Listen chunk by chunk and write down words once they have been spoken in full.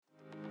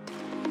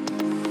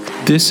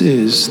This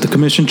is the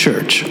Commission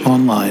Church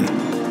Online.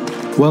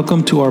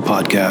 Welcome to our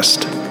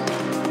podcast.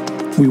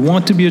 We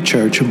want to be a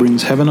church who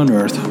brings heaven on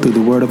earth through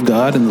the Word of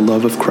God and the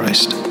love of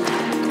Christ.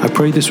 I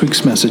pray this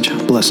week's message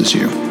blesses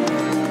you.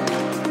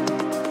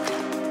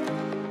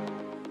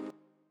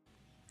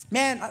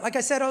 Man, like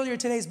I said earlier,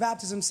 today's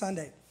Baptism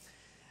Sunday.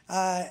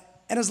 And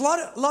as a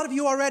lot of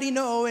you already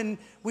know, and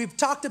we've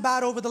talked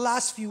about over the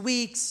last few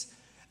weeks,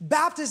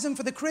 baptism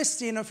for the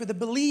Christian or for the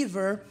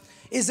believer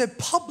is a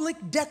public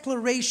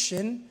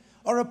declaration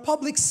or a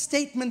public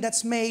statement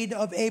that's made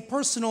of a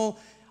personal,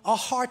 a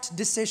heart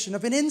decision,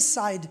 of an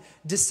inside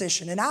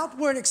decision, an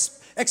outward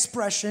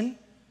expression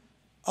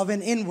of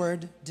an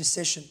inward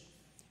decision.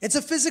 It's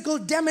a physical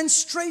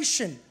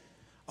demonstration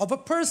of a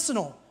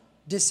personal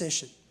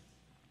decision.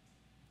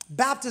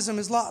 Baptism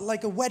is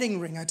like a wedding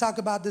ring. I talk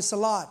about this a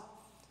lot.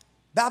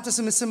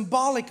 Baptism is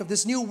symbolic of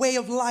this new way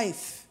of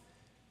life.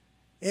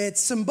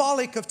 It's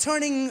symbolic of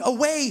turning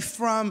away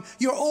from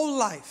your old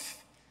life,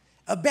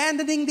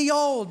 abandoning the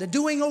old,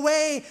 doing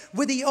away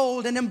with the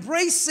old, and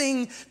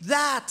embracing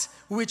that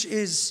which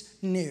is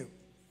new.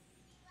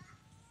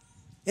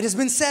 It has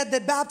been said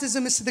that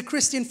baptism is to the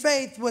Christian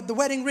faith what the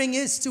wedding ring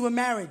is to a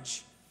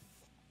marriage.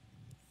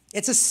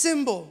 It's a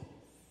symbol.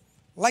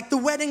 Like the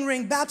wedding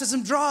ring,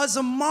 baptism draws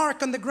a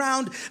mark on the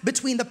ground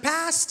between the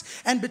past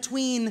and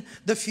between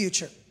the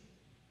future.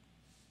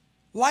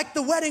 Like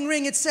the wedding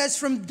ring, it says,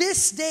 from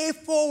this day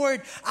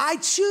forward, I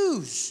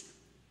choose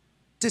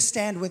to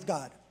stand with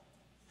God.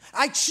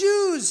 I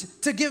choose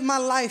to give my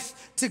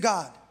life to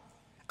God.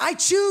 I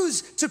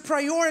choose to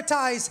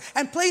prioritize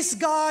and place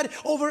God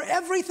over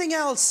everything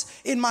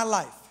else in my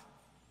life.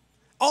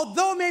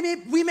 Although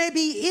we may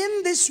be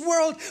in this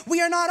world,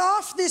 we are not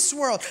of this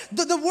world.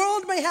 The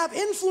world may have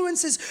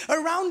influences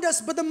around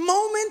us, but the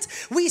moment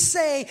we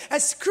say,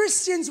 as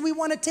Christians, we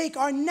want to take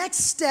our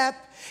next step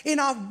in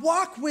our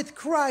walk with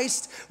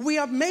Christ, we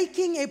are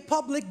making a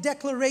public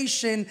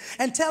declaration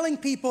and telling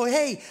people,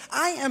 hey,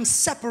 I am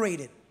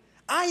separated.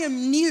 I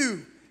am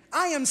new.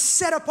 I am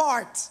set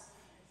apart.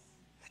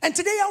 And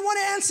today I want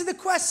to answer the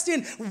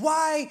question,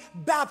 why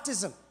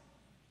baptism?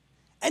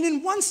 And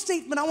in one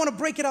statement, I want to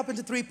break it up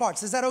into three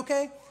parts. Is that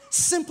okay?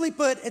 Simply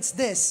put, it's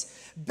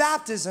this.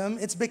 Baptism,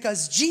 it's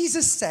because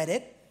Jesus said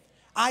it.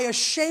 I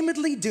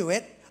unashamedly do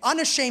it,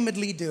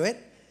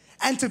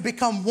 and to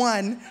become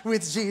one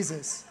with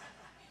Jesus.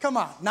 Come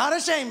on, not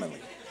ashamedly.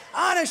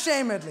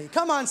 Unashamedly.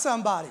 Come on,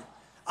 somebody.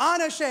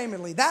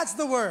 Unashamedly. That's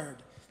the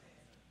word.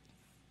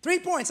 3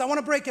 points. I want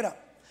to break it up.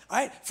 All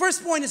right.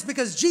 First point is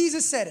because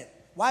Jesus said it.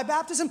 Why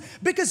baptism?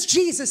 Because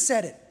Jesus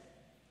said it.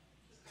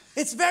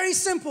 It's very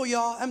simple,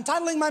 y'all. I'm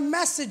titling my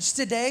message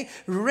today,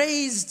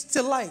 Raised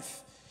to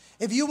Life.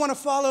 If you want to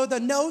follow the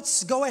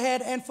notes, go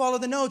ahead and follow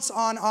the notes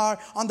on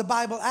the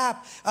Bible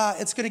app.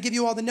 It's going to give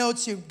you all the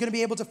notes. You're going to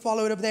be able to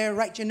follow it over there.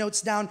 Write your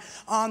notes down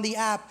on the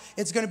app.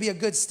 It's going to be a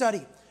good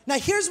study. Now,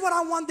 here's what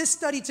I want this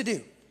study to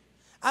do.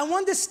 I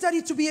want this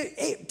study to be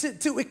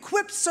to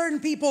equip certain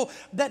people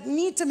that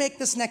need to make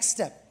this next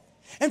step.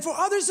 And for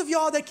others of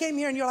y'all that came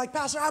here and you're like,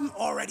 Pastor, I'm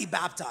already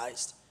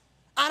baptized.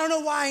 I don't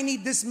know why I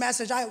need this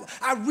message.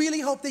 I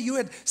really hope that you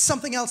had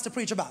something else to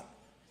preach about.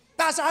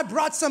 Pastor, I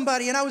brought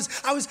somebody and I was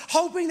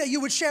hoping that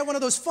you would share one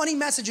of those funny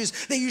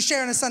messages that you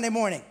share on a Sunday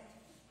morning.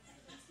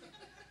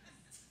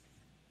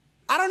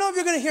 I don't know if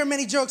you're going to hear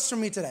many jokes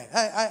from me today.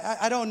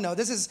 I don't know.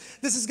 This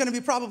is going to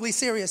be probably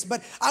serious.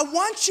 But I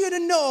want you to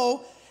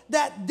know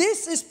that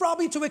this is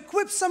probably to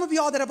equip some of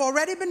y'all that have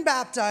already been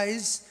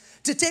baptized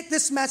to take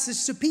this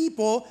message to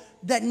people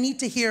that need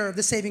to hear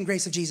the saving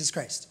grace of Jesus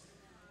Christ.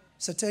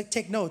 So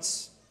take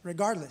notes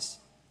regardless.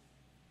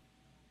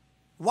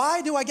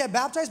 Why do I get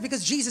baptized?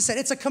 Because Jesus said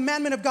it's a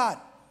commandment of God.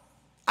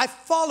 I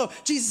follow.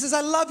 Jesus says,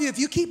 I love you if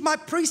you keep my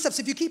precepts,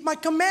 if you keep my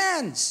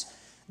commands.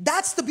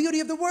 That's the beauty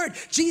of the word.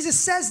 Jesus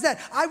says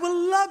that I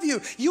will love you.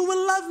 You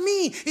will love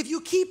me if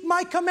you keep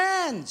my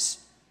commands.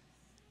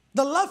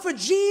 The love for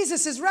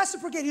Jesus is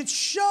reciprocated. It's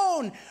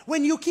shown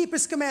when you keep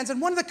his commands. And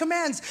one of the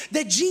commands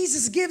that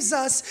Jesus gives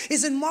us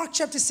is in Mark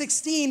chapter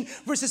 16,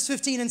 verses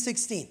 15 and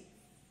 16.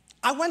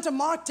 I went to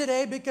Mark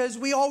today because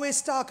we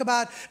always talk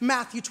about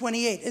Mathew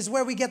 28 is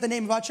where we get the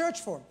name of our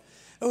church from.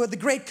 The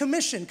Great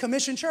Commission,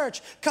 Commission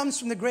Church, comes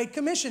from the Great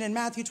Commission in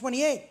Matthew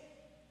 28.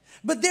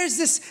 But there's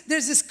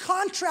this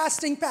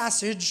contrasting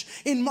passage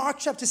in Mark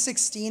chapter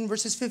 16,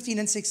 verses 15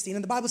 and 16.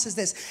 And the Bible says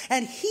this,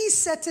 and he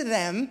said to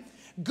them,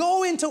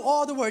 go into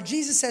all the world.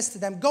 Jesus says to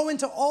them, go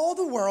into all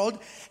the world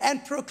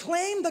and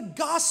proclaim the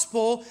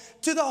gospel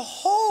to the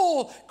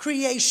whole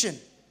creation.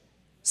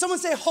 Someone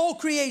say whole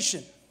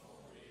creation.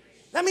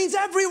 That means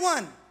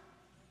everyone.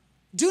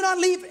 Do not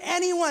leave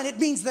anyone. It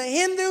means the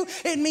Hindu.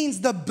 It means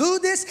the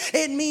Buddhist.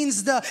 It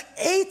means the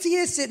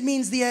atheist. It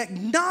means the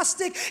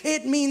agnostic.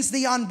 It means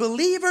the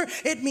unbeliever.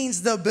 It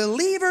means the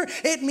believer.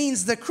 It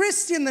means the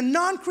Christian, the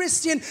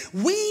non-Christian.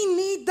 We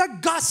need the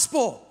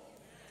gospel.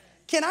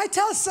 Can I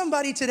tell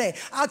somebody today,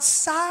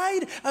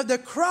 outside of the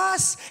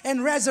cross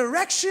and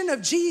resurrection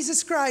of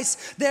Jesus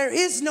Christ, there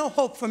is no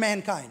hope for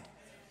mankind.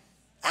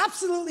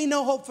 Absolutely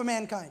no hope for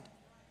mankind.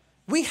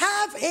 We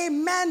have a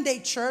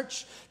mandate,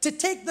 church, to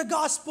take the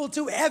gospel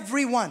to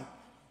everyone.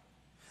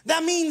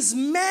 That means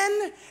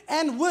men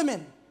and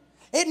women.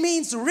 It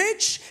means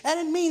rich and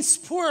it means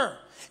poor.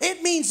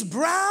 It means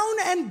brown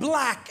and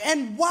black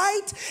and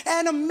white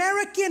and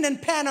American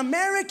and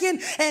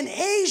Pan-American and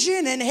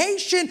Asian and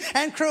Haitian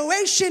and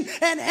Croatian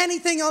and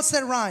anything else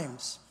that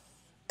rhymes.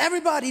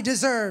 Everybody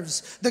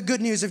deserves the good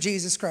news of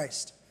Jesus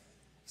Christ.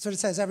 That's what it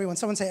says, everyone.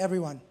 Someone say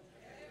everyone.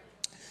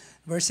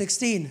 Verse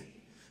 16.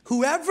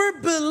 Whoever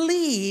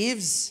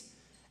believes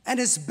and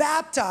is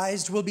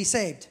baptized will be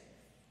saved.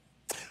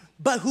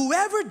 But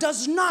whoever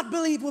does not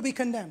believe will be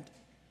condemned.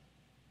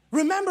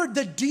 Remember,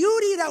 the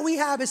duty that we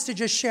have is to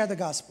just share the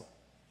gospel.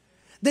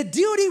 The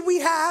duty we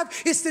have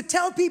is to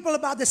tell people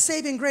about the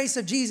saving grace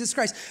of Jesus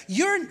Christ.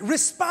 Your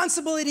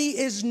responsibility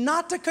is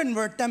not to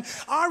convert them.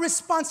 Our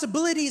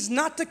responsibility is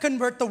not to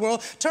convert the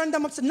world, turn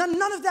them upside down.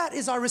 None of that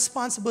is our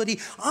responsibility.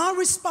 Our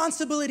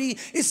responsibility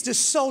is to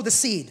sow the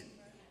seed.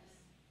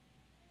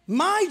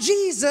 My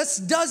Jesus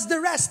does the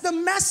rest. The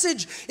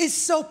message is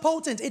so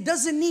potent. It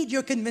doesn't need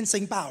your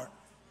convincing power.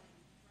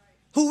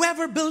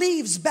 Whoever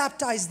believes,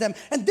 baptize them.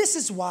 And this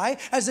is why,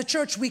 as a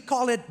church, we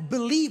call it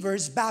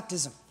believers'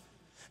 baptism.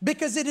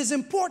 Because it is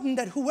important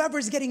that whoever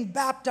is getting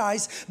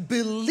baptized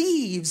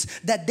believes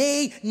that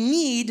they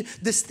need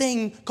this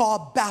thing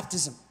called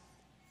baptism.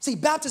 See,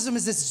 baptism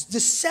is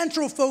this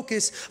central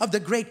focus of the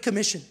Great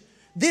Commission.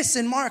 This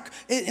in Mark,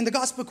 in the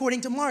Gospel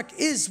according to Mark,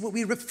 is what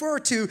we refer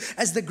to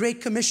as the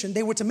Great Commission.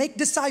 They were to make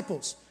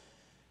disciples,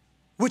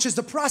 which is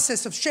the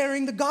process of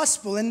sharing the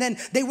gospel, and then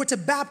they were to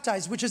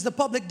baptize, which is the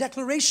public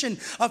declaration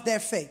of their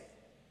faith.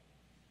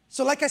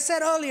 So like I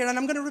said earlier, and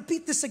I'm going to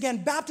repeat this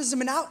again,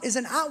 baptism is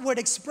an outward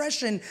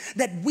expression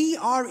that we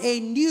are a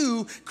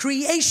new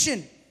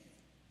creation.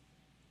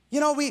 You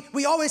know,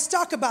 we always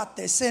talk about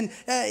this. And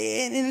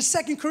in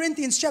 2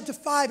 Corinthians chapter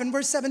 5 and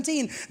verse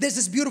 17, there's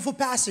this beautiful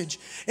passage.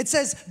 It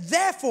says,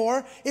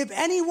 therefore, if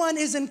anyone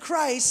is in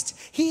Christ,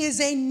 he is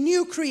a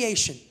new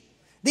creation.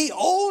 The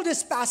old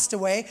has passed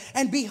away,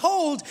 and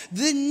behold,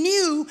 the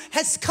new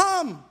has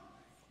come.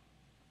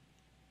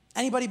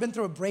 Anybody been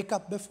through a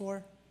breakup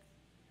before?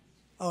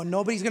 Oh,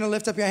 nobody's going to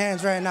lift up your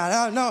hands right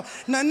now. No,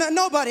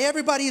 nobody.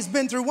 Everybody has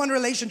been through one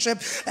relationship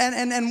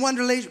and one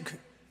relationship.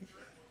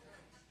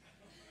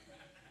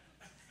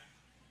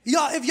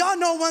 Y'all, if y'all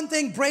know one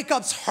thing,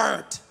 breakups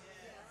hurt.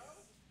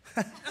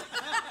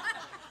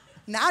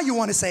 Now you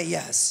want to say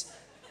yes.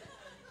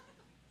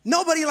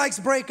 Nobody likes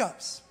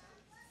breakups.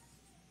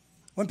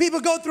 When people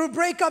go through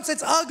breakups,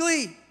 it's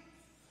ugly.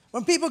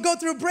 When people go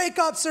through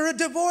breakups or a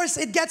divorce,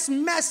 it gets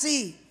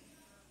messy.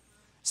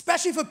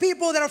 Especially for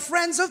people that are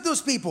friends of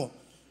those people.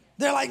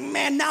 They're like,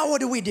 man, now what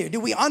do we do? Do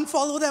we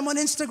unfollow them on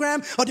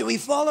Instagram or do we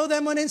follow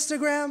them on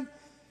Instagram?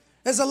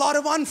 There's a lot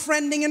of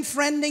unfriending and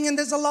friending, and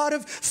there's a lot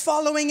of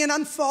following and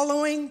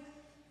unfollowing.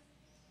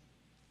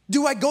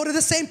 Do I go to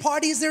the same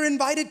parties they're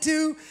invited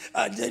to?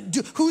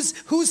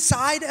 Whose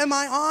side am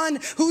I on?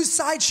 Whose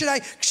side should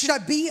I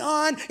be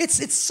on?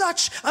 It's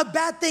such a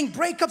bad thing.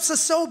 Breakups are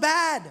so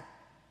bad.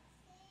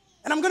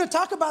 And I'm going to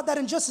talk about that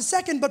in just a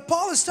second, but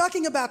Paul is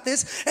talking about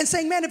this and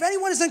saying, man, if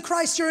anyone is in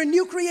Christ, you're a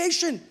new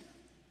creation.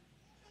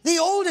 The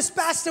old is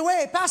passed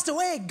away,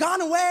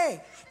 gone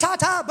away.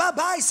 Ta-ta,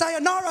 bye-bye,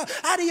 sayonara,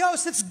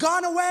 adios, it's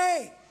gone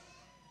away.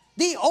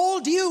 The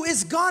old you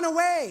is gone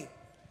away.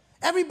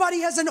 Everybody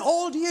has an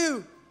old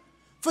you.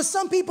 For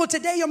some people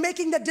today, you're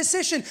making that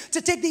decision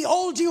to take the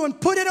old you and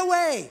put it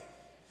away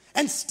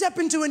and step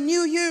into a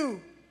new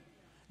you.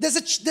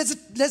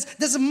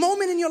 There's a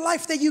moment in your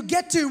life that you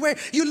get to where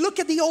you look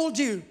at the old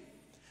you,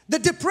 the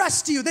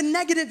depressed you, the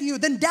negative you,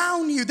 the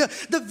down you,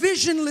 the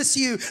visionless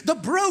you, the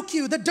broke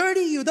you, the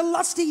dirty you, the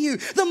lusty you,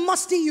 the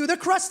musty you, the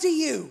crusty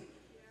you.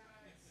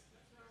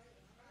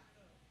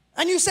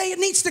 And you say it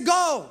needs to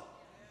go.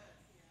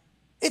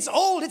 It's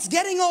old, it's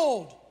getting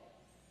old.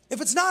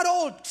 If it's not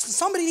old,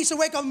 somebody needs to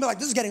wake up and be like,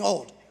 this is getting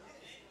old.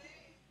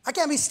 I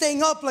can't be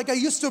staying up like I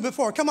used to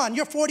before. Come on,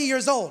 you're 40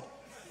 years old.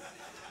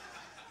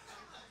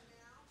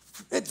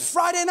 It's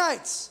Friday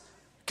nights.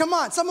 Come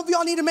on, some of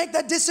y'all need to make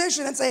that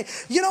decision and say,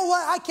 you know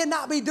what, I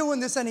cannot be doing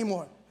this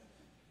anymore.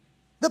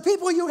 The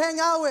people you hang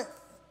out with,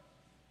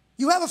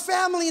 you have a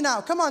family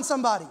now. Come on,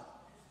 somebody.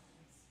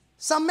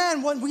 Some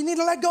man, we need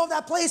to let go of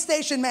that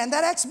PlayStation, man,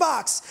 that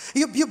Xbox.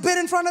 You've been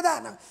in front of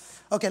that. No.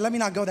 Okay, let me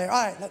not go there.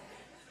 All right,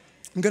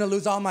 I'm going to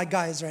lose all my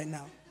guys right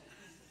now.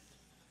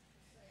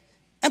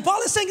 And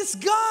Paul is saying it's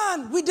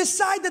gone. We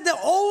decide that the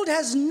old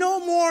has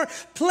no more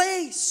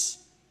place.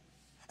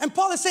 And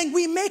Paul is saying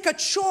we make a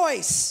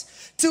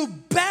choice to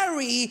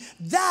bury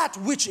that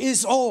which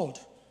is old.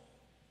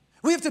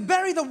 We have to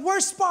bury the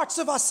worst parts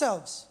of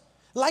ourselves.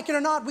 Like it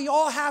or not, we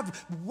all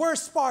have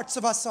worst parts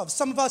of ourselves.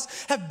 Some of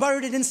us have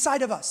buried it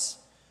inside of us.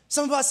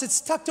 Some of us,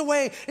 it's tucked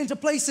away into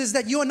places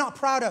that you are not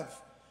proud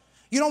of.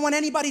 You don't want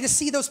anybody to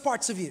see those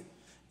parts of you.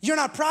 You're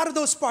not proud of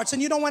those parts,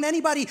 and you don't want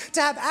anybody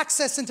to have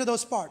access into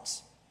those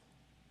parts.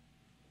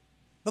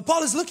 But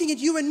Paul is looking at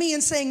you and me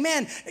and saying,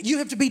 man, you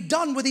have to be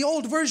done with the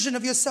old version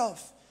of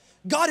yourself.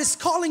 God is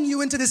calling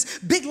you into this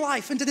big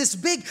life, into this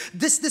big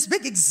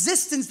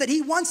existence that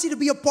He wants you to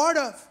be a part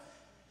of.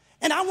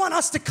 And I want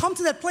us to come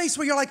to that place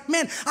where you're like,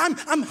 man,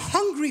 I'm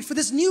hungry for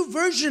this new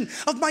version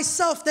of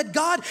myself that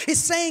God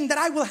is saying that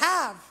I will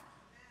have.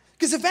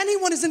 Because if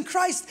anyone is in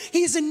Christ,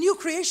 he is a new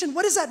creation.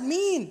 What does that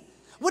mean?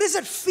 What does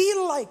it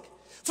feel like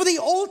for the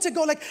old to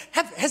go? Like,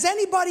 has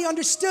anybody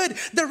understood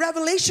the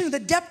revelation, the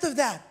depth of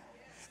that?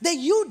 That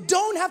you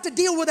don't have to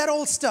deal with that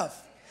old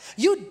stuff.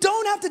 You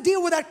don't have to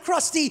deal with that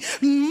crusty,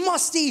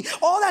 musty,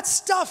 all that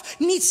stuff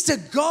needs to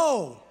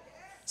go.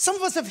 Some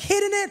of us have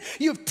hidden it,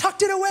 you've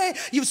tucked it away,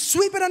 you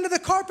sweep it under the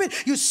carpet,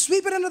 you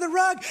sweep it under the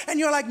rug, and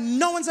you're like,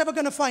 no one's ever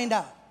gonna find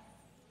out.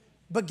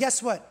 But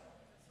guess what?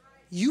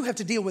 You have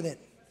to deal with it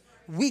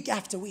week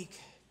after week.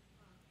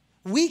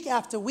 Week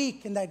after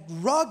week, and that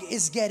rug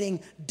is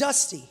getting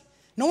dusty.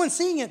 No one's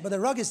seeing it, but the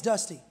rug is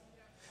dusty.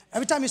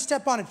 Every time you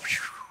step on it,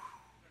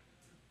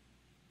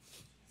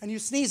 and you're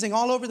sneezing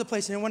all over the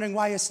place, and you're wondering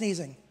why you're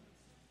sneezing.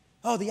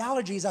 Oh, the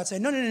allergies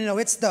outside. No,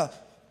 it's the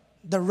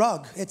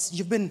rug.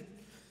 You've been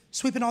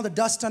sweeping all the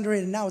dust under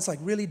it, and now it's like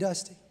really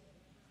dusty.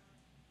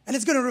 And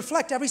it's going to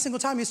reflect every single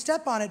time you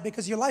step on it,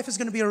 because your life is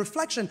going to be a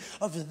reflection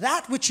of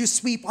that which you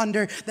sweep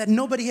under that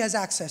nobody has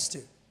access to.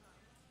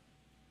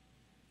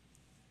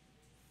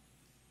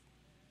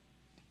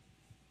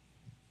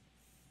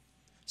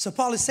 So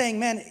Paul is saying,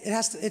 man,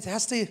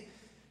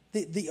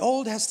 the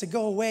old has to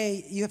go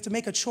away. You have to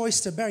make a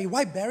choice to bury.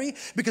 Why bury?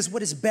 Because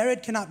what is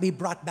buried cannot be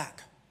brought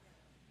back.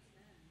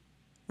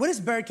 What is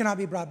buried cannot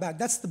be brought back.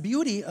 That's the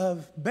beauty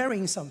of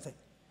burying something.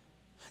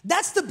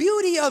 That's the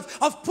beauty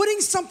of putting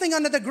something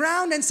under the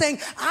ground and saying,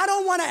 I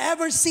don't want to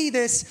ever see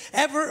this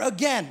ever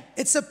again.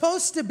 It's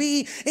supposed to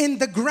be in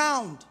the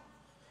ground.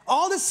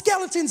 All the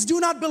skeletons do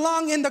not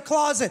belong in the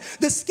closet.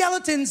 The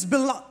skeletons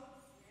belong.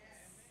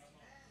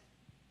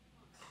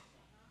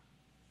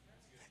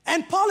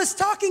 And Paul is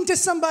talking to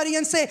somebody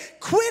and say,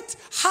 quit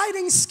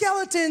hiding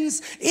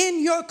skeletons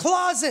in your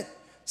closet.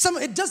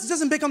 It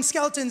doesn't become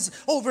skeletons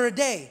over a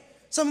day.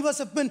 Some of us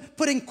have been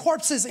putting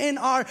corpses in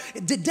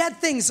the dead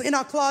things in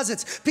our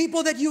closets.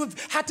 People that you have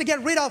had to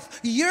get rid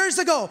of years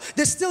ago,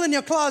 they're still in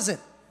your closet.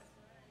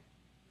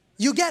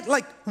 You get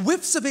like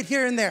whiffs of it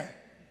here and there.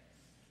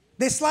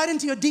 They slide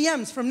into your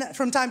DMs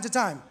from time to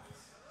time.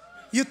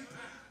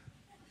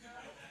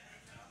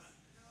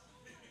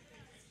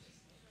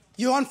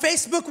 You're on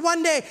Facebook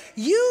one day.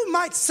 You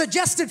might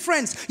suggested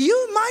friends.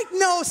 You might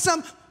know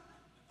some.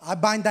 I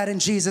bind that in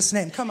Jesus'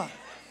 name. Come on.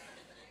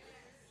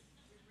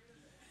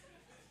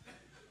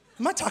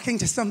 Am I talking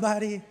to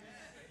somebody?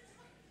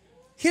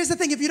 Here's the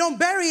thing. If you don't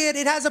bury it,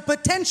 it has a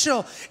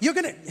potential. You're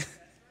going to.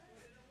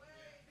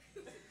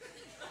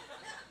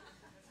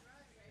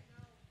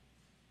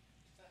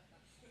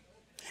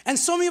 And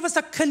so many of us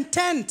are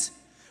content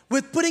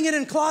with putting it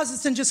in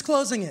closets and just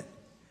closing it.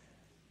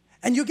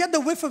 And you get the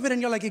whiff of it and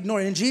you're like,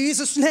 ignore it. In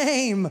Jesus'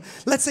 name,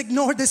 let's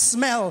ignore this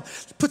smell.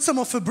 Put some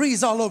of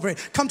Febreze all over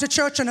it. Come to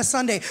church on a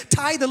Sunday.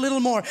 Tithe a little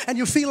more and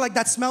you feel like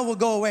that smell will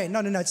go away. No,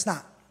 it's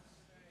not.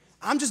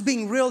 I'm just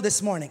being real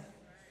this morning.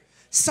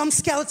 Some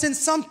skeletons,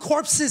 some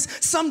corpses,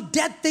 some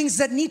dead things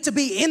that need to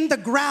be in the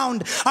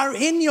ground are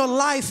in your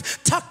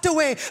life, tucked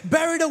away,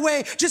 buried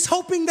away, just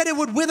hoping that it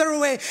would wither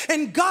away.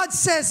 And God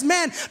says,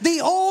 man, the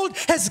old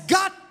has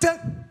got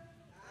to...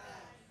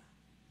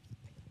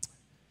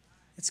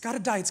 It's got to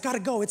die. It's got to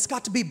go. It's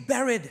got to be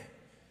buried.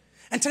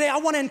 And today I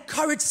want to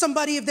encourage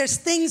somebody, if there's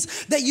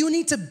things that you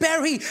need to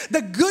bury,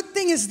 the good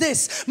thing is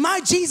this.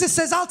 My Jesus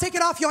says, I'll take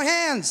it off your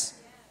hands.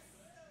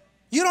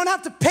 You don't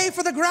have to pay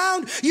for the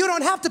ground. You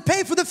don't have to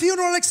pay for the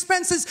funeral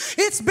expenses.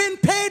 It's been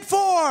paid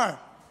for.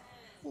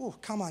 Oh,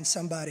 come on,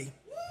 somebody.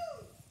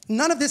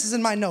 None of this is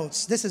in my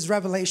notes. This is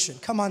revelation.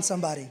 Come on,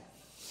 somebody.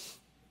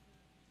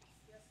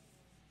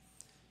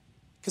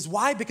 Because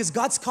why? Because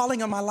God's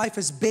calling on my life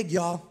is big,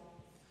 y'all.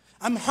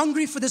 I'm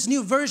hungry for this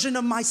new version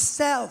of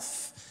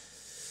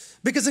myself.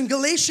 Because in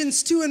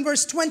Galatians 2 and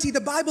verse 20,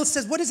 the Bible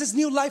says, what does this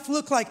new life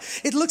look like?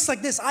 It looks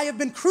like this. I have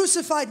been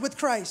crucified with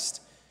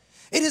Christ.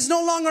 It is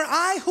no longer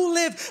I who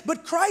live,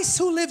 but Christ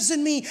who lives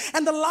in me.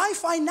 And the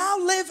life I now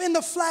live in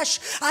the flesh,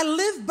 I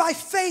live by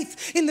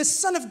faith in the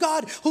Son of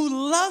God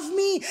who loved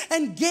me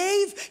and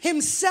gave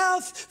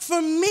himself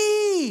for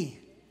me. He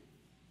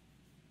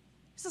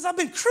says, I've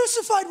been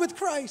crucified with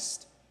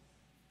Christ.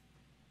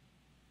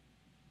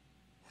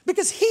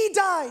 Because he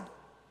died.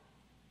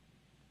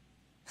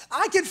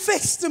 I can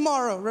face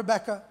tomorrow,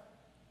 Rebecca.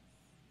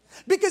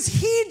 Because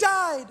he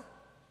died.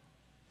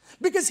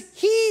 Because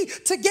he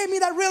gave me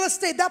that real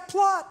estate, that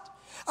plot.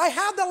 I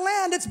have the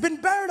land, it's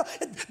been buried.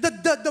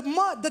 The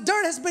mud, the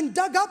dirt has been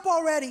dug up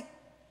already.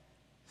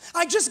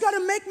 I just got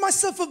to make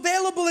myself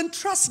available and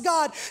trust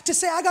God to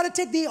say, I got to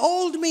take the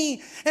old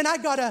me and I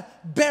got to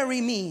bury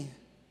me.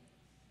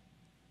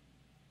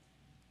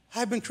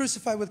 I've been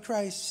crucified with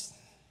Christ.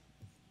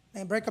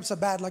 Man, breakups are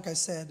bad, like I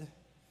said.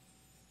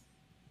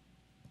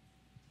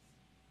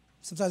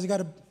 Sometimes you got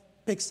to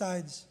pick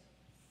sides.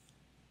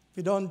 If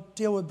you don't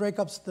deal with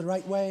breakups the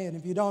right way, and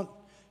if you don't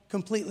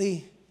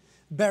completely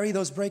bury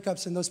those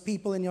breakups and those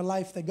people in your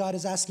life that God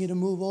is asking you to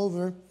move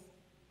over,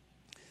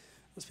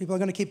 Those people are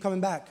going to keep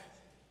coming back.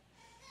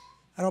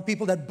 I know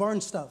people that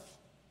burn stuff.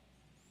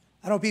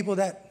 I know people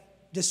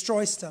that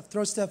destroy stuff,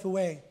 throw stuff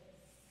away,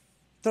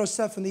 throw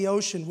stuff in the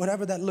ocean,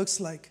 whatever that looks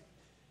like.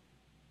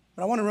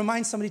 But I want to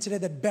remind somebody today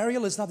that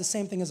burial is not the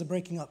same thing as a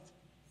breaking up.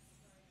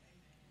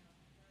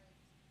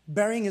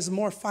 Burying is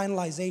more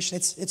finalization.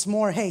 It's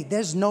more, hey,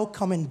 there's no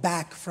coming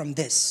back from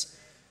this.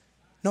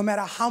 No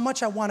matter how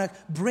much I want to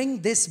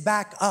bring this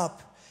back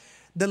up,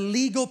 the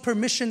legal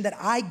permission that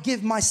I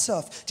give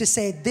myself to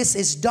say this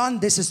is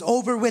done, this is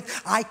over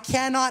with, I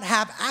cannot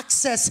have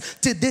access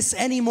to this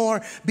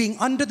anymore. Being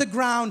under the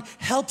ground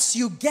helps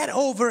you get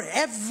over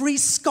every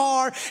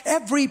scar,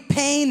 every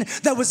pain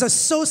that was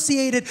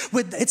associated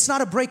with, it's not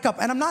a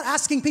breakup. And I'm not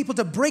asking people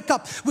to break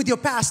up with your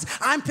past.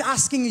 I'm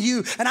asking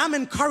you and I'm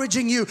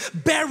encouraging you,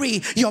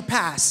 bury your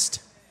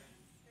past.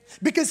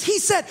 Because he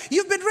said,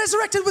 you've been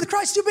resurrected with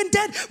Christ, you've been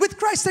dead with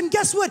Christ, and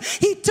guess what?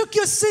 He took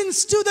your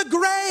sins to the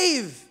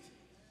grave.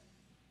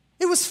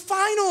 It was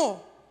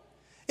final.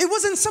 It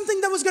wasn't something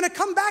that was going to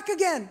come back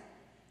again.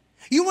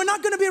 You were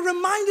not going to be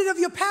reminded of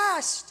your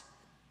past.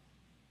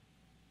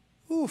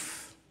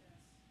 Oof.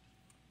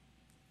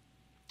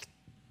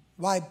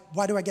 Why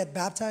do I get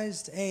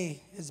baptized?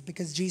 A, is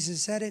because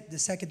Jesus said it. The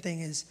second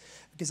thing is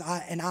because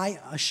I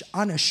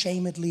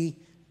unashamedly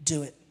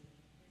do it.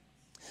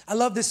 I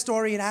love this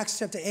story in Acts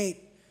chapter 8.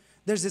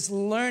 There's this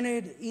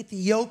learned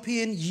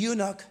Ethiopian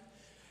eunuch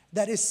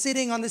that is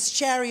sitting on this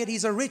chariot.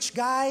 He's a rich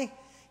guy.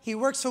 He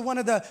works for one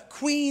of the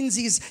queens.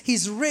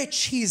 He's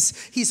rich.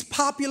 He's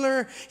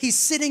popular. He's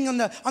sitting on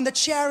the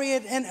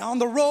chariot and on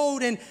the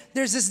road. And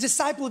there's this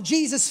disciple of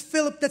Jesus,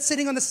 Philip, that's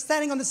standing on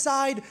the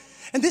side.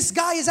 And this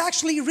guy is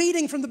actually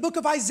reading from the book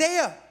of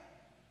Isaiah.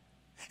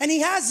 And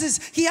he has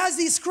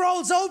these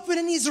scrolls open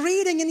and he's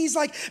reading and he's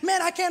like,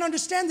 man, I can't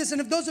understand this. And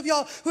if those of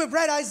y'all who have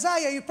read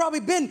Isaiah, you've probably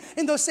been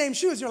in those same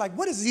shoes. You're like,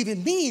 what does it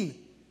even mean?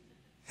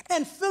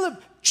 And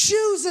Philip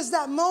chooses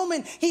that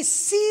moment. He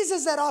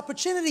seizes that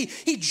opportunity.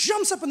 He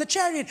jumps up in the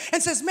chariot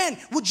and says, man,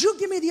 would you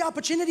give me the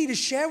opportunity to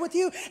share with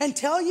you and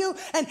tell you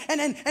and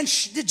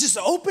just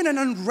open and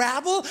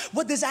unravel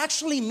what this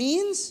actually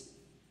means?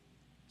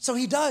 So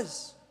he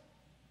does.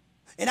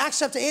 In Acts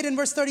chapter 8 and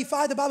verse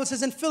 35, the Bible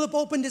says, and Philip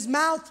opened his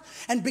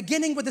mouth, and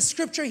beginning with the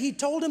scripture, he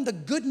told him the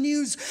good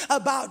news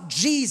about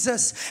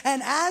Jesus.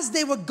 And as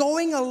they were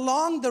going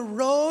along the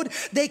road,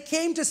 they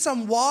came to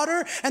some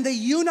water, and the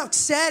eunuch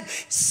said,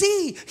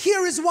 see,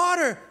 here is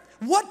water.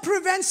 What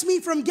prevents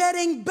me from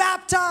getting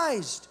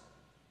baptized?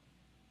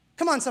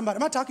 Come on, somebody.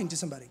 Am I talking to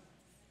somebody?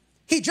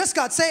 He just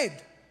got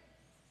saved.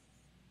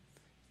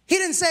 He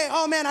didn't say,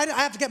 oh man, I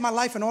have to get my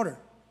life in order.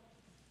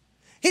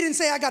 He didn't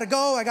say, I got to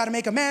go, I got to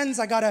make amends,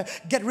 I got to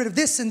get rid of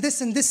this and this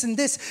and this and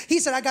this.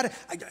 He said,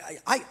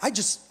 I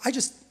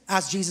just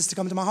asked Jesus to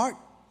come into my heart.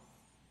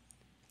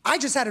 I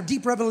just had a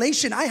deep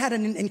revelation. I had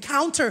an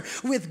encounter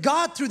with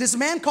God through this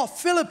man called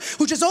Philip,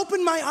 who just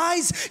opened my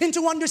eyes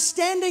into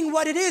understanding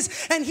what it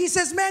is. And he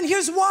says, man,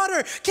 here's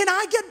water. Can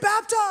I get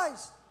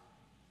baptized?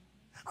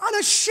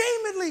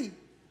 Unashamedly.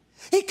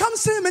 He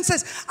comes to him and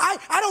says,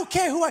 I don't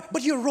care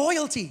but you're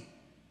royalty.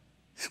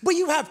 But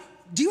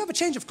do you have a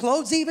change of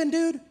clothes even,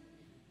 dude?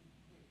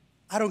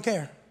 I don't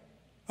care.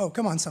 Oh,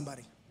 come on,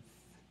 somebody.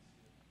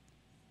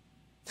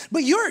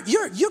 But you're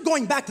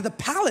going back to the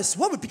palace.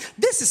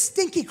 This is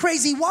stinky,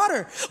 crazy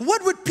water.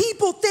 What would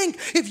people think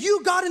if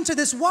you got into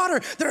this water?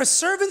 There are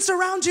servants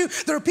around you.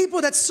 There are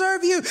people that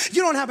serve you.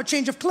 You don't have a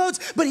change of clothes.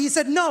 But he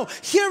said, no,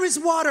 here is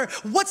water.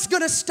 What's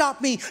going to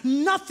stop me?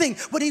 Nothing.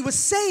 What he was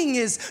saying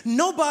is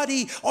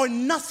nobody or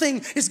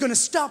nothing is going to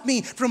stop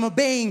me from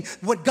obeying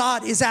what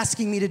God is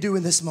asking me to do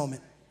in this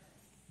moment.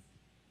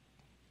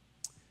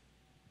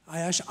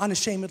 I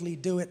unashamedly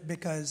do it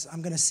because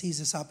I'm going to seize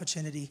this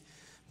opportunity.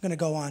 I'm going to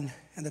go on.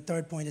 And the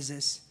third point is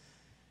this.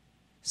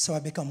 So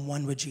I become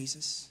one with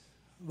Jesus.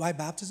 Why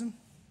baptism?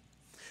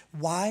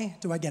 Why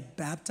do I get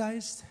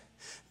baptized?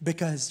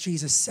 Because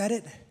Jesus said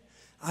it.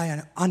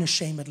 I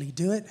unashamedly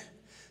do it.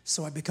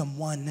 So I become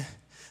one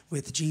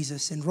with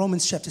Jesus. In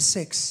Romans chapter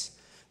 6,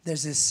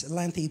 there's this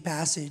lengthy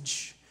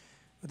passage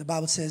where the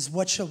Bible says,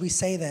 what shall we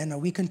say then? Are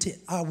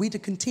we to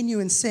continue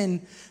in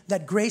sin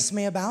that grace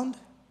may abound?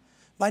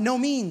 By no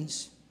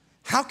means.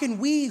 How can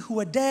we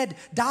who are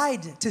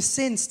died to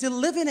sin, still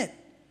live in it?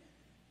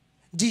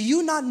 Do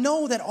you not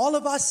know that all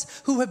of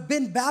us who have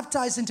been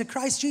baptized into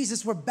Christ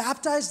Jesus were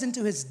baptized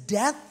into his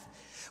death?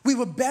 We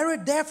were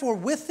buried therefore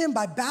with him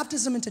by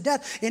baptism into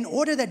death, in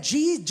order that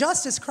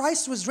just as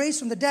Christ was raised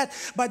from the dead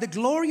by the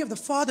glory of the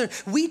Father,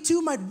 we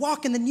too might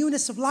walk in the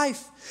newness of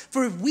life.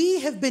 For if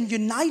we have been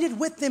united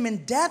with him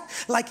in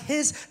death like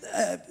his,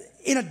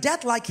 in a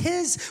death like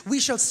his, we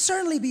shall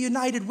certainly be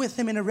united with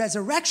him in a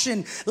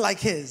resurrection like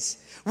his.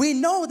 We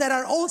know that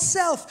our old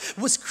self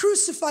was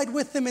crucified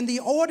with him in the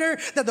order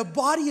that the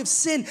body of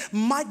sin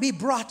might be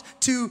brought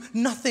to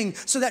nothing,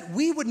 so that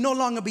we would no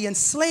longer be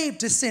enslaved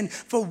to sin.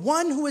 For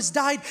one who has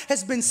died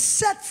has been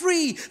set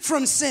free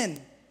from sin.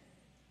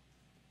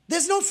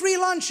 There's no free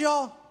lunch,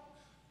 y'all.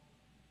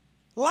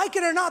 Like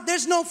it or not,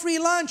 there's no free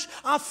lunch.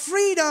 Our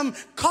freedom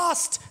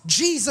cost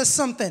Jesus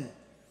something.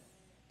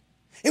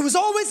 It was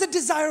always a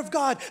desire of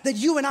God that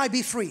you and I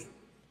be free.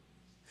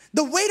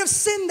 The weight of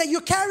sin that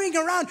you're carrying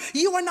around,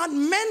 you are not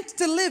meant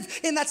to live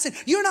in that sin.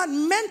 You're not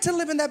meant to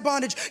live in that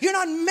bondage. You're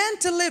not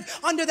meant to live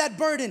under that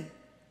burden.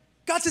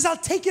 God says, I'll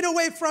take it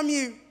away from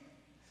you.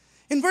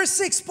 In verse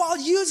 6, Paul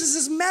uses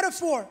this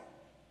metaphor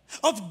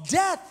of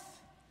death.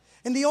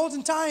 In the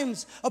olden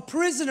times, a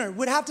prisoner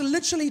would have to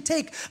literally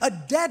take a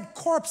dead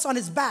corpse on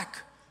his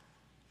back.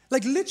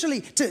 Like literally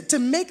to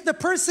make the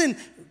person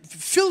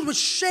filled with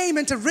shame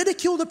and to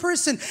ridicule the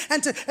person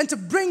and to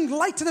bring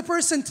light to the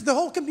person, to the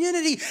whole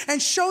community,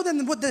 and show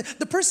them what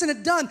the person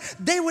had done.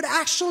 They would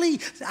actually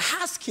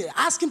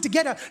ask him to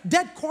get a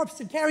dead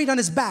corpse and carry it on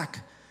his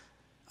back.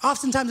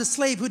 Oftentimes a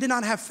slave who did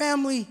not have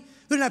family,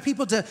 who didn't have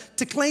people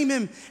to claim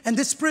him, and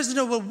this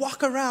prisoner will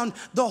walk around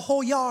the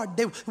whole yard.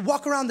 They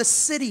walk around the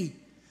city.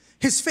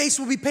 His face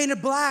will be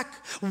painted black,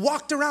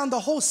 walked around the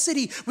whole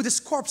city with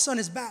his corpse on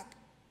his back.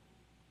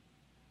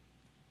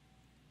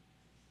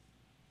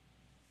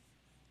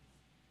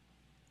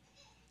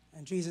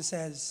 And Jesus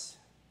says,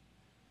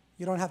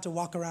 you don't have to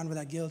walk around with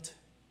that guilt.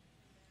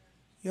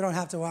 You don't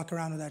have to walk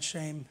around with that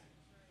shame.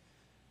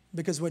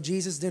 Because what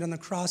Jesus did on the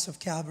cross of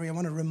Calvary, I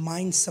want to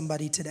remind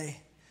somebody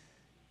today.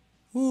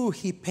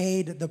 He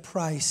paid the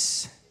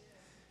price.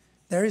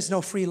 There is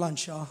no free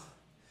lunch, y'all.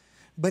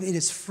 But it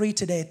is free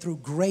today through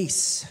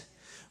grace.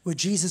 Where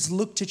Jesus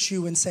looked at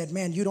you and said,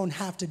 man, you don't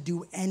have to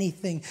do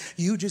anything.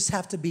 You just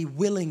have to be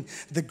willing.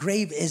 The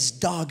grave is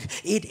dug.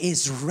 It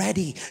is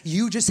ready.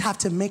 You just have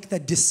to make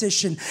that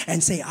decision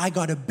and say, I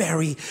got to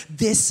bury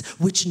this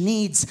which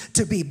needs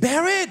to be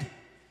buried.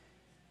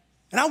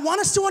 And I want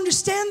us to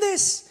understand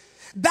this.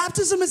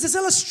 Baptism is this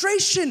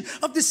illustration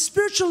of this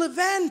spiritual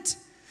event.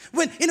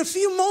 When in a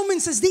few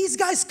moments as these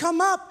guys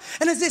come up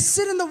and as they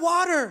sit in the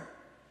water,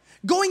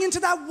 going into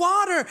that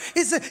water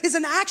is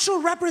an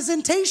actual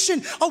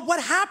representation of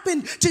what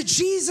happened to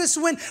Jesus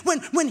when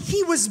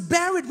he was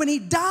buried, when he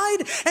died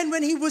and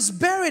when he was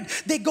buried.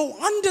 They go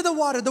under the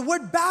water. The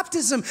word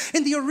baptism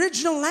in the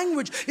original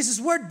language is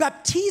this word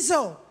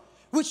baptizo,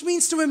 which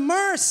means to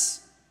immerse.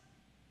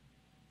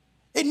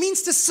 It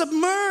means to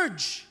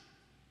submerge.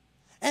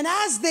 And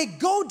as they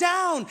go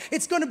down,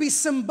 it's going to be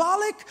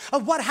symbolic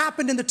of what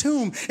happened in the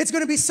tomb. It's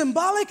going to be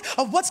symbolic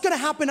of what's going to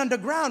happen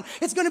underground.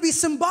 It's going to be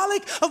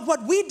symbolic of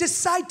what we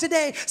decide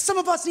today. Some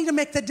of us need to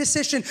make the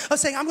decision of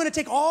saying, I'm going to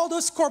take all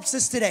those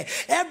corpses today.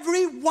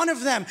 Every one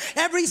of them.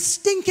 Every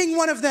stinking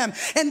one of them.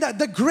 And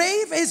the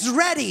grave is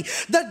ready.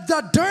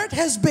 The dirt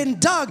has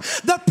been dug.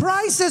 The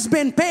price has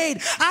been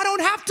paid. I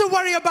don't have to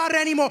worry about it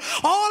anymore.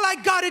 All I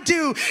got to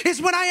do is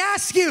when I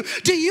ask you,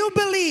 do you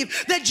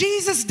believe that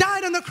Jesus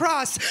died on the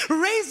cross,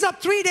 raised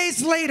up 3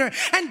 days later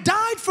and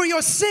died for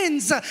your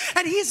sins,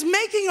 and he's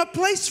making a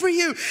place for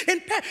you in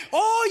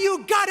all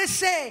you gotta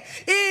say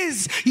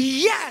is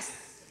yes.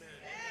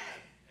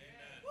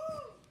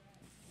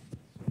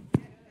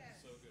 Amen.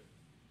 So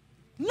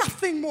good.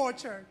 Nothing more,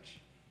 church.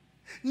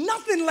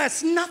 Nothing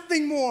less,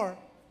 nothing more.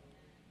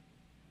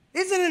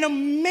 Isn't it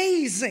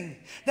amazing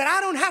that I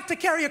don't have to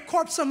carry a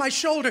corpse on my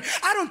shoulder?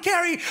 I don't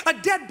carry a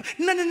dead,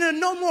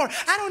 no more.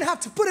 I don't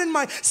have to put it in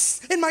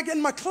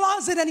my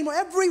closet anymore.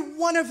 Every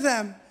one of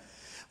them.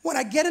 When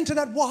I get into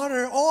that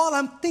water, all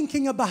I'm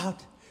thinking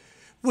about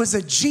was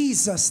a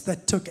Jesus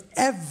that took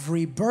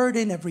every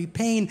burden, every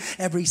pain,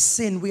 every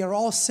sin. We are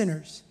all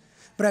sinners.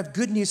 But I have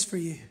good news for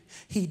you.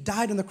 He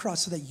died on the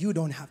cross so that you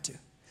don't have to.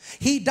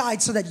 He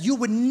died so that you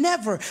would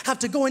never have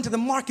to go into the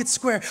market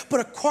square, put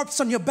a corpse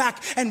on your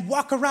back and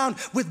walk around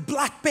with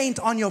black paint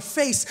on your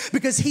face,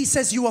 because he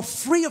says you are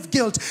free of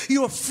guilt.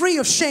 You are free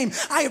of shame.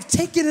 I have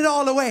taken it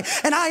all away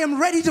and I am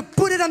ready to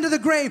put it under the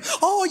grave.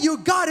 All you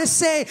gotta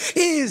say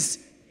is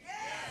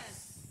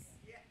yes.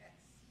 Yes.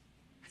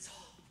 That's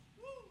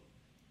all.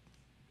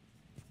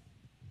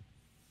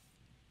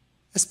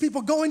 As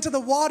people go into the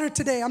water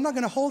today, I'm not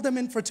gonna hold them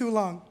in for too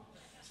long.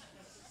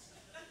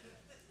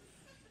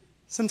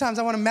 Sometimes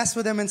I want to mess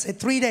with them and say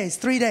 3 days,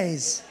 3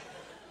 days.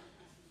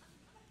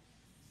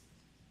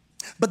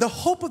 But the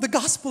hope of the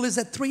gospel is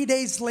that 3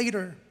 days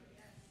later,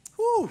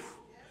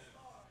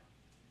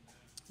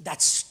 that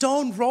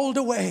stone rolled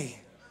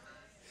away.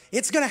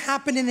 It's going to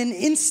happen in an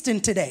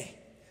instant today.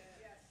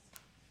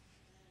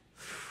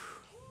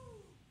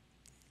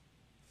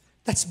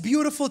 That's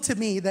beautiful to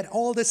me, that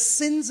all the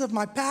sins of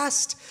my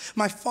past,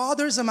 my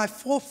fathers and my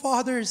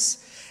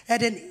forefathers,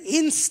 at an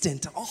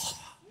instant,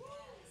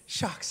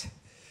 shucks.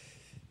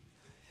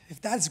 If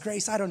that's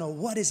grace, I don't know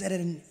what is at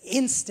an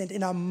instant,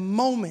 in a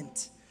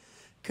moment,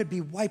 could be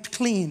wiped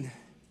clean.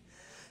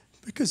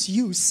 Because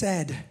you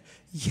said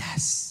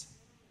yes.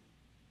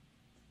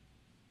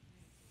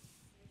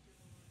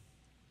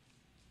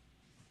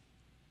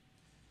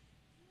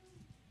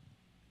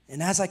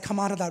 And as I come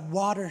out of that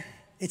water,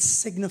 it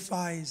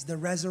signifies the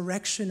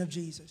resurrection of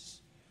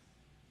Jesus.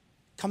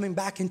 Coming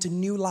back into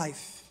new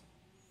life.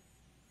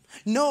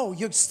 No,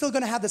 you're still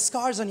going to have the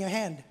scars on your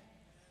hand.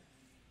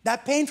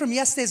 That pain from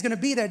yesterday is going to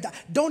be there.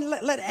 Don't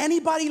let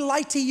anybody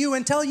lie to you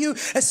and tell you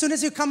as soon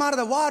as you come out of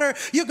the water,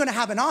 you're going to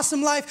have an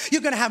awesome life.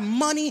 You're going to have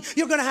money.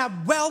 You're going to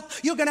have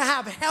wealth. You're going to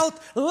have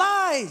health.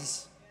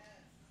 Lies.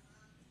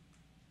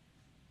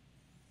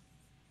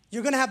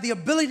 You're going to have the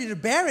ability to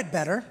bear it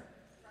better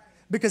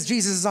because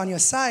Jesus is on your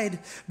side.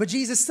 But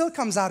Jesus still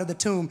comes out of the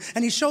tomb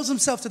and he shows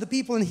himself to the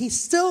people, and he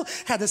still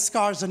had the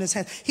scars on his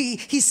hand. He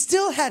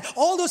still had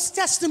all those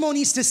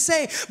testimonies to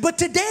say. But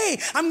today,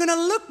 I'm going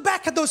to look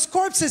back at those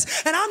corpses,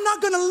 and I'm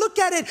not going to look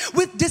at it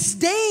with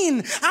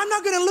disdain. I'm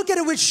not going to look at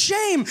it with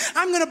shame.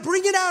 I'm going to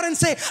bring it out and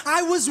say,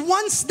 I was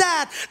once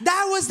that.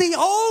 That was the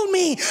old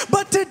me.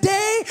 But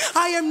today,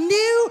 I am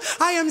new.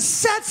 I am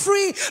set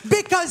free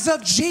because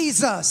of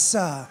Jesus.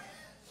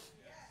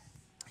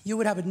 You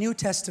would have a new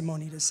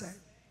testimony to say.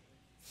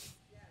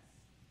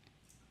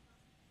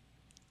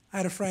 I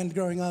had a friend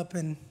growing up,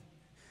 and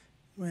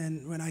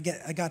when I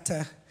got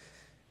to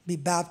be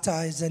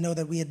baptized, I know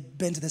that we had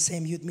been to the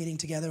same youth meeting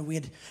together. We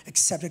had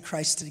accepted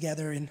Christ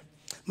together, and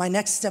my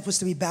next step was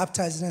to be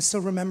baptized. And I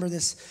still remember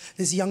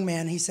this young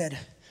man. He said,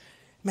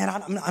 man,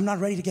 I'm not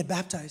ready to get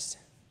baptized.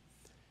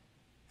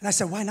 And I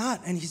said, why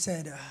not? And he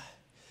said,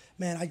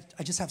 man,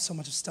 I just have so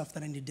much stuff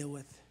that I need to deal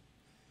with.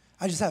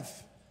 I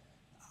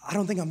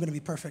don't think I'm going to be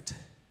perfect.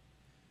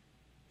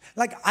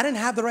 Like, I didn't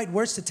have the right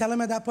words to tell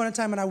him at that point in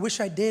time, and I wish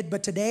I did.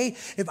 But today,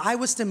 if I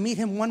was to meet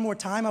him one more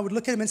time, I would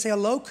look at him and say,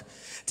 Alok,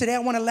 today I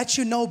want to let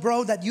you know,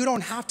 bro, that you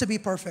don't have to be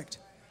perfect.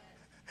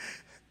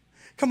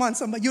 Come on,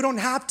 somebody. You don't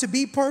have to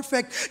be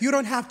perfect. You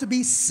don't have to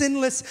be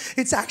sinless.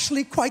 It's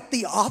actually quite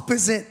the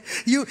opposite.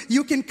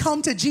 You can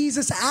come to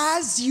Jesus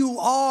as you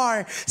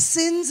are.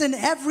 Sins and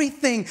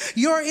everything.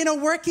 Your inner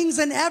workings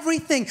and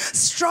everything.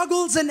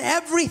 Struggles and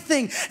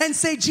everything. And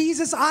say,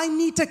 Jesus, I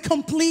need to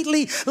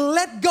completely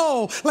let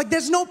go. Like,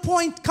 there's no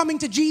point coming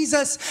to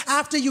Jesus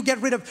after you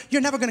get rid of. You're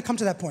never going to come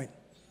to that point.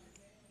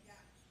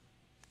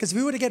 Because if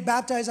we were to get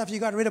baptized after you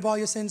got rid of all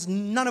your sins,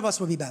 none of us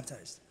would be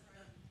baptized.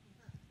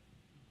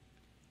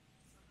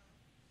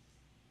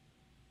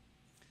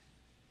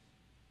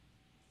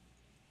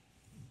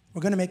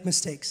 We're going to make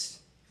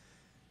mistakes.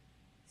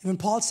 Even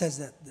Paul says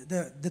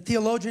that. The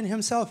theologian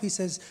himself, he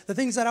says, the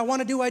things that I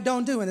want to do, I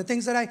don't do. And the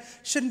things that I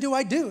shouldn't do,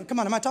 I do. Come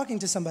on, am I talking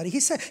to somebody? He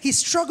said he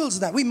struggles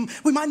with that.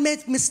 We might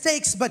make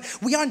mistakes, but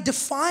we aren't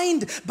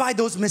defined by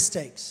those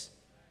mistakes.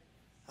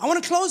 I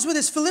want to close with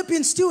this.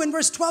 Philippians 2 in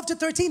verse 12 to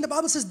 13. The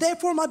Bible says,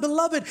 therefore, my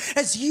beloved,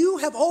 as you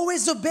have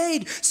always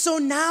obeyed, so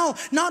now,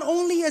 not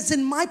only as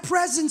in my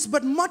presence,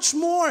 but much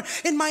more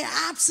in my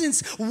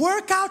absence,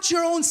 work out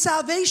your own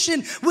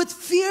salvation with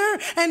fear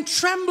and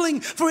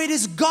trembling. For it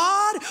is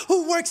God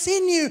who works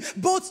in you,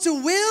 both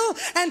to will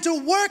and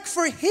to work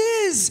for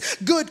his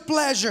good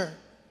pleasure.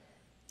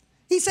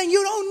 He's saying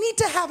you don't need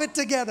to have it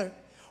together.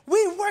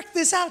 We work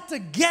this out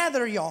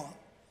together, y'all.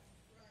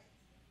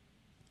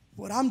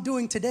 What I'm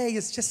doing today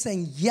is just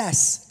saying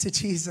yes to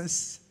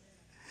Jesus.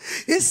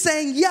 It's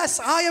saying, yes,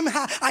 I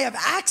have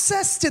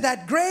access to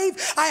that grave.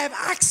 I have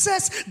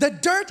access. The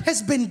dirt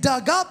has been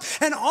dug up.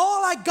 And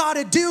all I got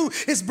to do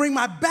is bring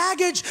my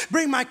baggage,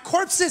 bring my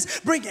corpses,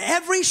 bring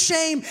every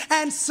shame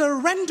and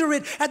surrender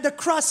it at the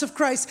cross of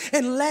Christ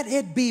and let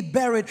it be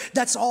buried.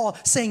 That's all.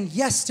 Saying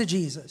yes to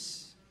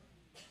Jesus.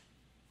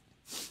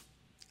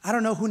 I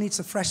don't know who needs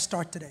a fresh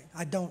start today.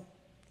 I don't.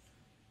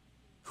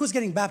 Who's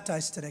getting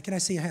baptized today? Can I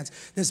see your hands?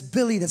 There's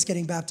Billy that's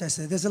getting baptized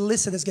today. There's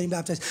Alyssa that's getting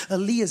baptized.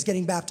 Aaliyah's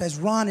getting baptized.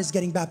 Ron is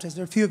getting baptized.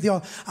 There are a few of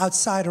y'all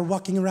outside or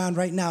walking around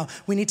right now.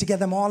 We need to get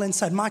them all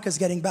inside. Micah's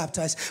getting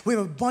baptized. We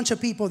have a bunch of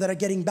people that are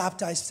getting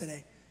baptized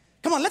today.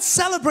 Come on, let's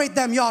celebrate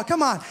them, y'all.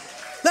 Come on.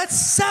 Let's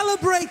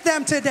celebrate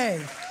them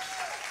today.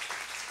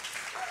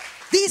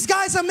 These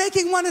guys are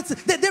making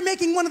they're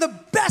making one of the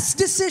best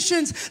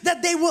decisions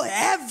that they will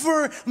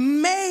ever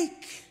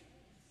make.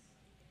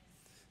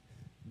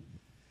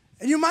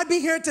 And you might be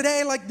here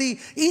today like the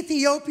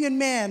Ethiopian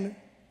man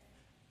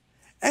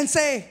and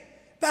say,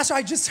 Pastor,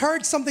 I just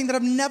heard something that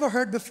I've never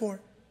heard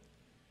before.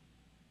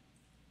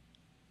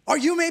 Or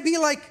you may be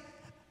like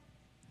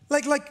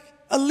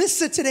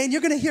Alyssa today, and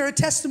you're going to hear a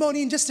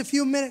testimony in just a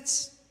few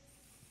minutes.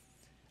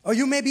 Or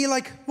you may be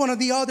like one of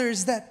the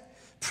others that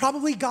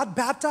probably got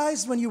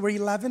baptized when you were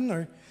 11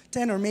 or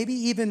 10 or maybe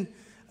even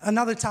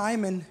another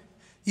time, and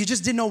you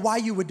just didn't know why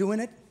you were doing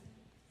it.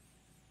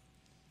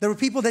 There were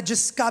people that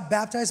just got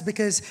baptized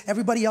because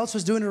everybody else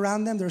was doing it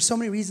around them. There are so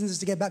many reasons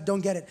to get baptized.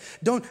 Don't get it.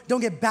 Don't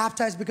get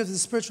baptized because of the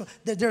spiritual.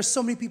 There are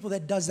so many people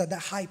that does that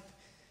hype.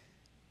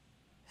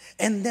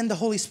 And then the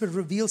Holy Spirit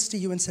reveals to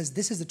you and says,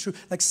 this is the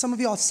truth. Like some of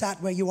y'all sat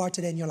where you are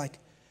today and you're like,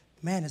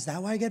 man, is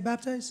that why I get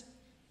baptized?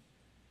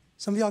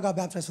 Some of y'all got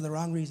baptized for the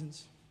wrong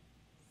reasons.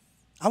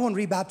 I won't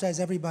re-baptize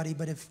everybody,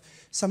 but if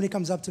somebody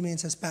comes up to me and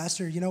says,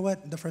 Pastor, you know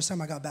what? The first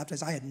time I got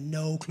baptized, I had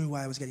no clue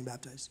why I was getting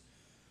baptized.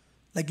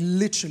 Like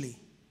literally.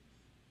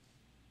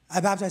 I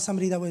baptized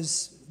somebody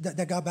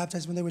that got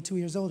baptized when they were 2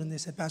 years old, and they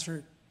said,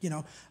 Pastor,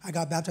 I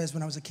got baptized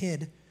when I was a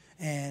kid,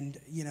 and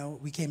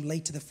we came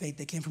late to the faith.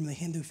 They came from the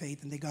Hindu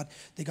faith, and they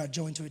got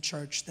joined to a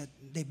church that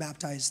they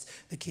baptized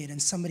the kid, and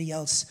somebody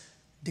else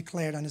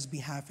declared on his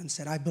behalf and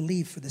said, I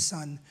believe for the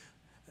son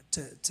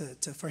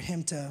for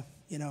him to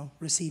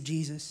receive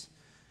Jesus.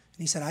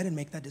 And he said, I didn't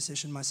make that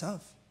decision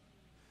myself.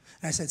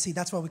 And I said, see,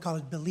 that's why we call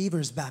it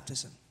believer's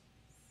baptism.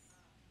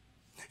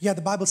 Yeah,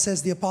 the Bible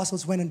says the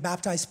apostles went and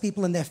baptized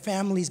people in their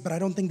families, but I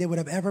don't think they would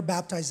have ever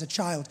baptized a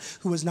child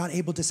who was not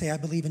able to say, I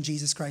believe in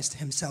Jesus Christ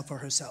himself or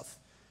herself.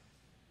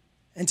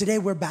 And today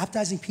we're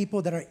baptizing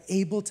people that are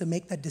able to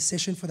make that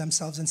decision for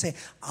themselves and say,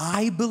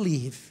 I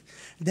believe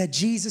that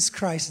Jesus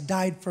Christ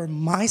died for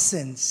my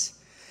sins.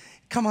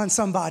 Come on,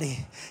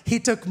 somebody. He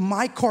took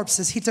my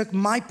corpses, he took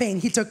my pain,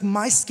 he took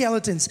my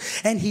skeletons,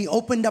 and he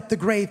opened up the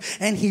grave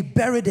and he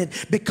buried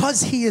it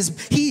because he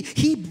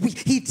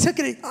took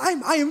it.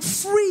 I am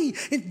free.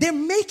 They're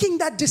making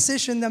that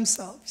decision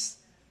themselves.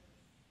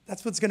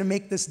 That's what's going to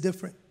make this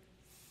different.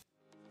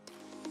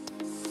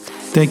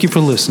 Thank you for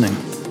listening.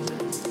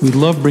 We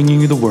love bringing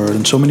you the word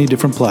on so many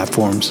different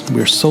platforms.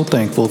 We are so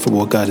thankful for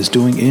what God is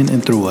doing in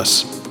and through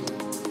us.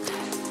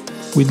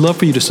 We'd love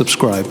for you to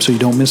subscribe so you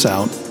don't miss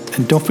out.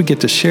 And don't forget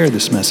to share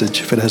this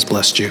message if it has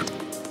blessed you.